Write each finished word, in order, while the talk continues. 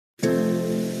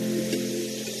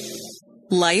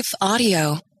Life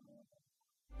Audio.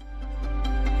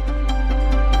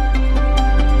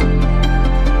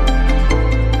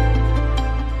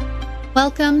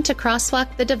 Welcome to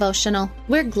Crosswalk the Devotional.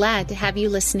 We're glad to have you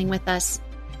listening with us.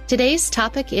 Today's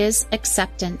topic is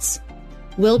acceptance.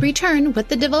 We'll return with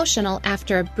the devotional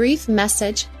after a brief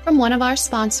message from one of our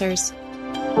sponsors.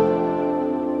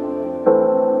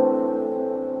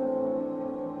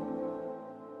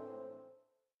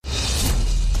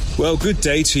 Well, good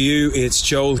day to you. It's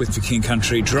Joel with The King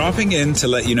Country, dropping in to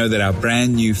let you know that our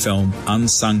brand new film,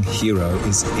 Unsung Hero,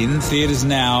 is in theaters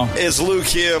now. It's Luke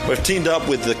here. We've teamed up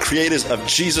with the creators of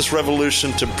Jesus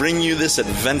Revolution to bring you this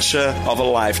adventure of a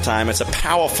lifetime. It's a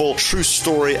powerful, true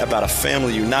story about a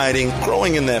family uniting,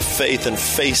 growing in their faith, and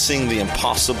facing the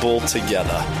impossible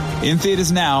together. In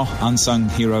theaters now,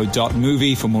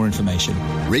 unsunghero.movie for more information.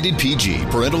 Rated PG.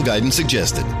 Parental guidance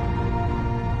suggested.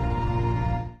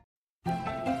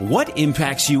 What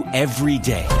impacts you every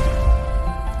day?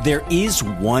 There is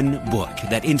one book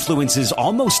that influences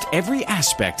almost every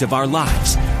aspect of our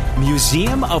lives.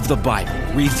 Museum of the Bible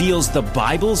reveals the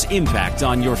Bible's impact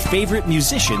on your favorite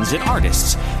musicians and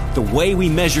artists, the way we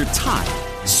measure time,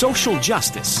 social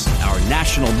justice, our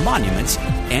national monuments,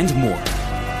 and more.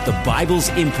 The Bible's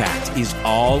impact is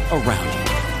all around you.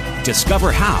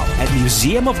 Discover how at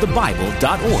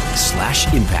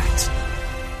museumofthebible.org/impact.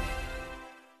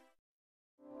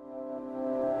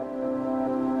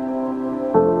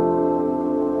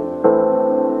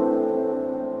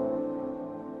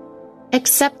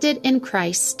 Accepted in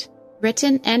Christ,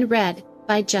 written and read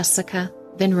by Jessica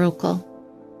Van Roekel.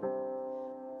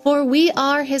 For we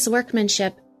are his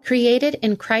workmanship, created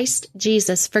in Christ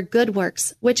Jesus for good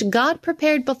works, which God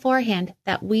prepared beforehand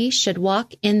that we should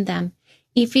walk in them.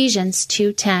 Ephesians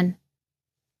 2:10.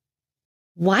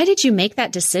 Why did you make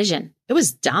that decision? It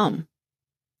was dumb.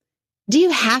 Do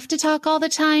you have to talk all the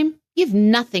time? You've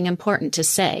nothing important to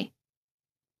say.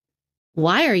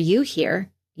 Why are you here?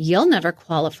 You'll never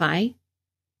qualify.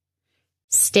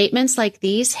 Statements like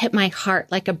these hit my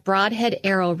heart like a broadhead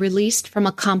arrow released from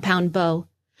a compound bow.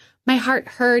 My heart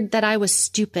heard that I was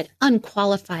stupid,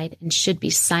 unqualified, and should be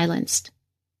silenced.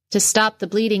 To stop the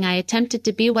bleeding, I attempted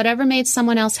to be whatever made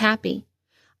someone else happy.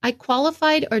 I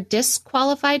qualified or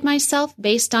disqualified myself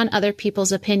based on other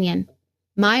people's opinion.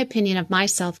 My opinion of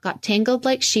myself got tangled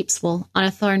like sheep's wool on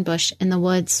a thorn bush in the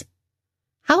woods.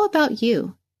 How about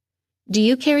you? Do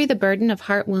you carry the burden of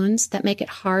heart wounds that make it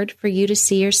hard for you to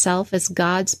see yourself as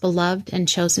God's beloved and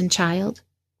chosen child?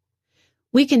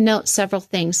 We can note several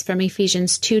things from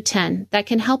Ephesians 2:10 that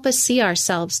can help us see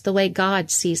ourselves the way God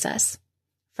sees us.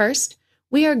 First,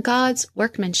 we are God's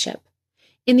workmanship.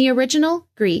 In the original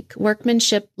Greek,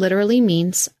 workmanship literally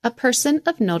means a person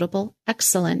of notable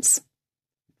excellence.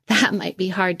 That might be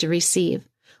hard to receive.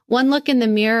 One look in the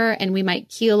mirror and we might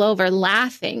keel over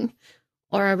laughing.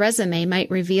 Or a resume might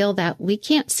reveal that we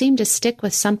can't seem to stick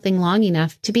with something long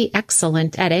enough to be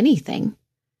excellent at anything.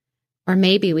 Or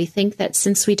maybe we think that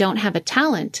since we don't have a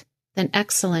talent, then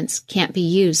excellence can't be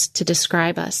used to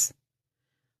describe us.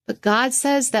 But God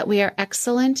says that we are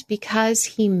excellent because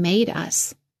He made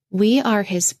us. We are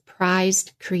His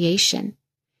prized creation.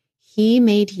 He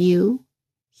made you.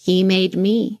 He made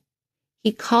me.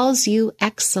 He calls you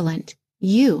excellent.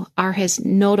 You are His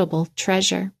notable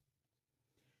treasure.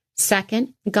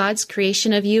 Second, God's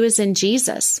creation of you is in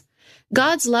Jesus.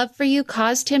 God's love for you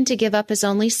caused Him to give up His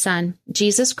only Son,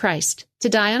 Jesus Christ, to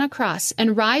die on a cross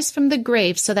and rise from the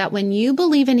grave so that when you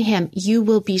believe in Him, you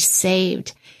will be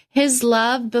saved. His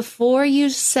love before you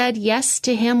said yes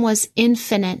to Him was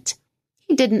infinite.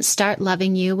 He didn't start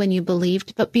loving you when you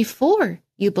believed, but before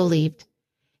you believed.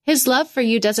 His love for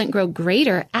you doesn't grow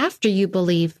greater after you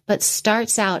believe, but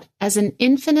starts out as an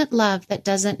infinite love that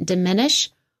doesn't diminish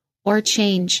or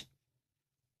change.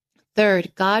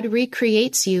 Third, God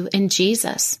recreates you in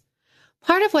Jesus.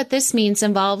 Part of what this means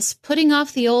involves putting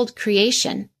off the old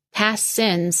creation, past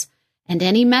sins, and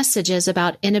any messages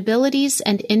about inabilities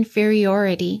and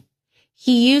inferiority.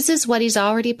 He uses what He's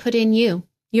already put in you,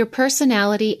 your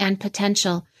personality and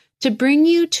potential, to bring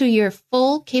you to your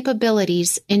full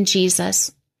capabilities in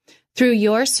Jesus. Through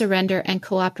your surrender and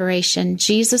cooperation,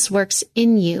 Jesus works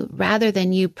in you rather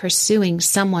than you pursuing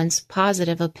someone's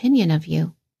positive opinion of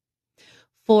you.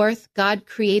 Fourth, God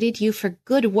created you for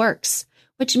good works,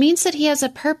 which means that He has a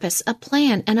purpose, a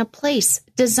plan, and a place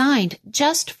designed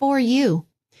just for you.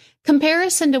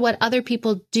 Comparison to what other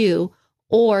people do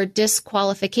or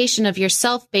disqualification of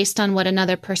yourself based on what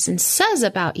another person says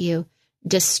about you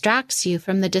distracts you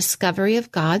from the discovery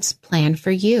of God's plan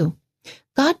for you.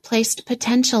 God placed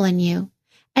potential in you.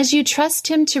 As you trust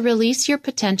Him to release your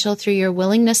potential through your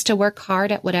willingness to work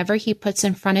hard at whatever He puts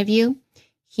in front of you,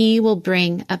 He will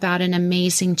bring about an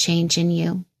amazing change in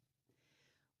you.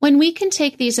 When we can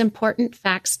take these important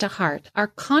facts to heart, our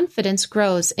confidence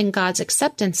grows in God's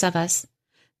acceptance of us.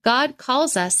 God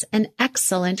calls us an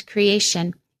excellent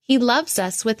creation. He loves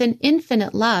us with an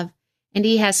infinite love, and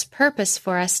He has purpose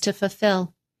for us to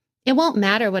fulfill. It won't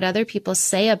matter what other people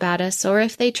say about us or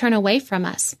if they turn away from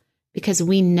us, because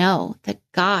we know that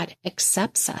God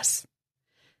accepts us.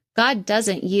 God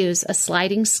doesn't use a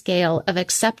sliding scale of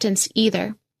acceptance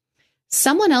either.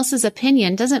 Someone else's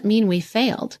opinion doesn't mean we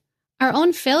failed. Our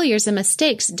own failures and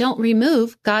mistakes don't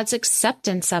remove God's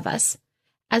acceptance of us.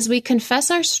 As we confess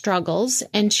our struggles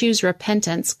and choose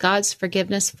repentance, God's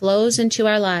forgiveness flows into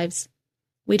our lives.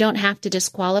 We don't have to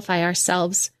disqualify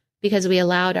ourselves because we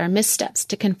allowed our missteps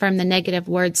to confirm the negative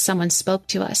words someone spoke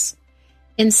to us.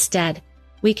 Instead,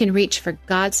 we can reach for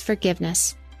God's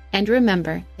forgiveness and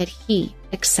remember that He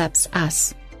accepts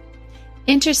us.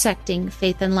 Intersecting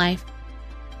faith and life.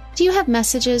 Do you have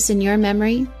messages in your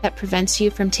memory that prevents you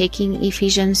from taking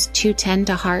Ephesians 2:10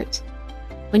 to heart?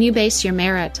 When you base your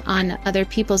merit on other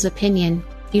people's opinion,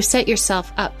 you set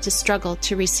yourself up to struggle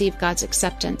to receive God's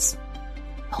acceptance.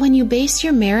 But when you base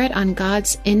your merit on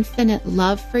God's infinite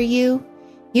love for you,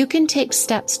 you can take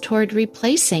steps toward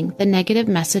replacing the negative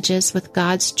messages with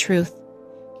God's truth.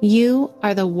 You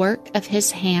are the work of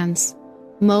His hands,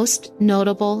 most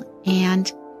notable and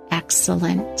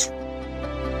excellent.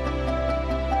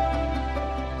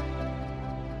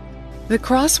 The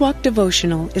Crosswalk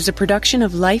Devotional is a production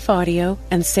of Life Audio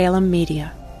and Salem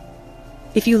Media.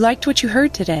 If you liked what you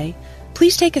heard today,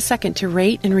 please take a second to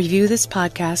rate and review this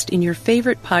podcast in your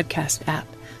favorite podcast app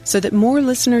so that more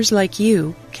listeners like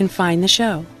you can find the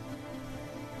show.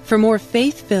 For more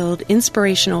faith-filled,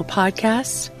 inspirational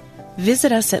podcasts,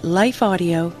 visit us at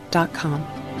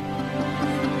lifeaudio.com.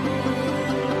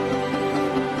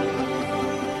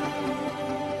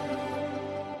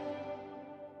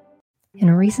 In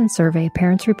a recent survey,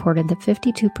 parents reported that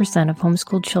 52% of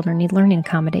homeschooled children need learning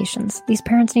accommodations. These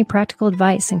parents need practical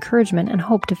advice, encouragement, and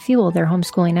hope to fuel their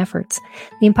homeschooling efforts.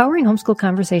 The Empowering Homeschool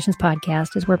Conversations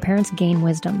podcast is where parents gain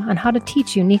wisdom on how to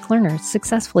teach unique learners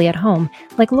successfully at home,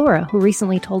 like Laura, who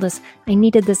recently told us, "I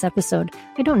needed this episode.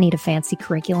 I don't need a fancy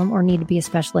curriculum or need to be a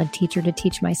special ed teacher to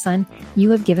teach my son. You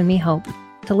have given me hope."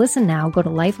 To listen now, go to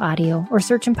Life Audio or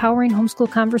search Empowering Homeschool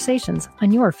Conversations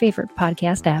on your favorite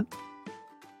podcast app.